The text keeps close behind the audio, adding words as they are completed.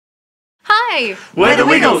Hi! We're the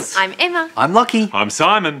Wiggles. I'm Emma. I'm Lachy. I'm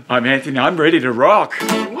Simon. I'm Anthony. I'm ready to rock.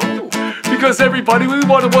 Ooh. Because everybody, we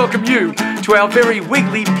want to welcome you to our very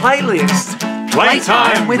Wiggly playlist.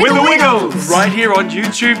 Playtime with the Wiggles. Right here on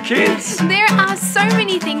YouTube, kids. There are so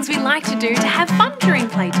many things we like to do to have fun during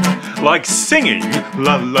playtime. Like singing.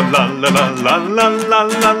 La la la la la la la la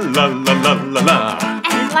la la la la la.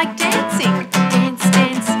 And like dancing. Dance,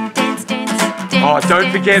 dance, dance, dance, dance. Oh,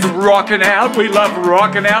 don't dance. forget rocking out. We love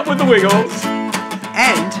rocking out with the Wiggles.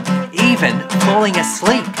 And even falling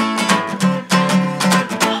asleep.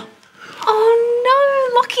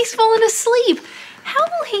 Oh no, Locky's fallen asleep. How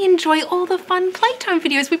will he enjoy all the fun playtime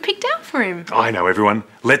videos we picked out for him? I know, everyone.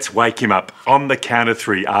 Let's wake him up. On the count of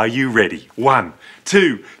 3. Are you ready? 1,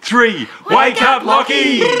 2, 3. Wake up,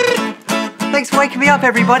 Lochy! Thanks for waking me up,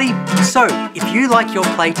 everybody. So, if you like your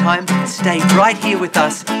playtime, stay right here with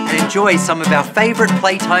us and enjoy some of our favourite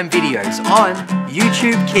playtime videos on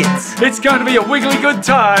YouTube Kids. It's going to be a wiggly good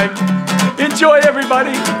time. Enjoy,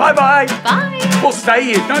 everybody. Bye-bye. Bye. Well, stay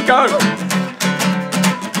here. Don't go.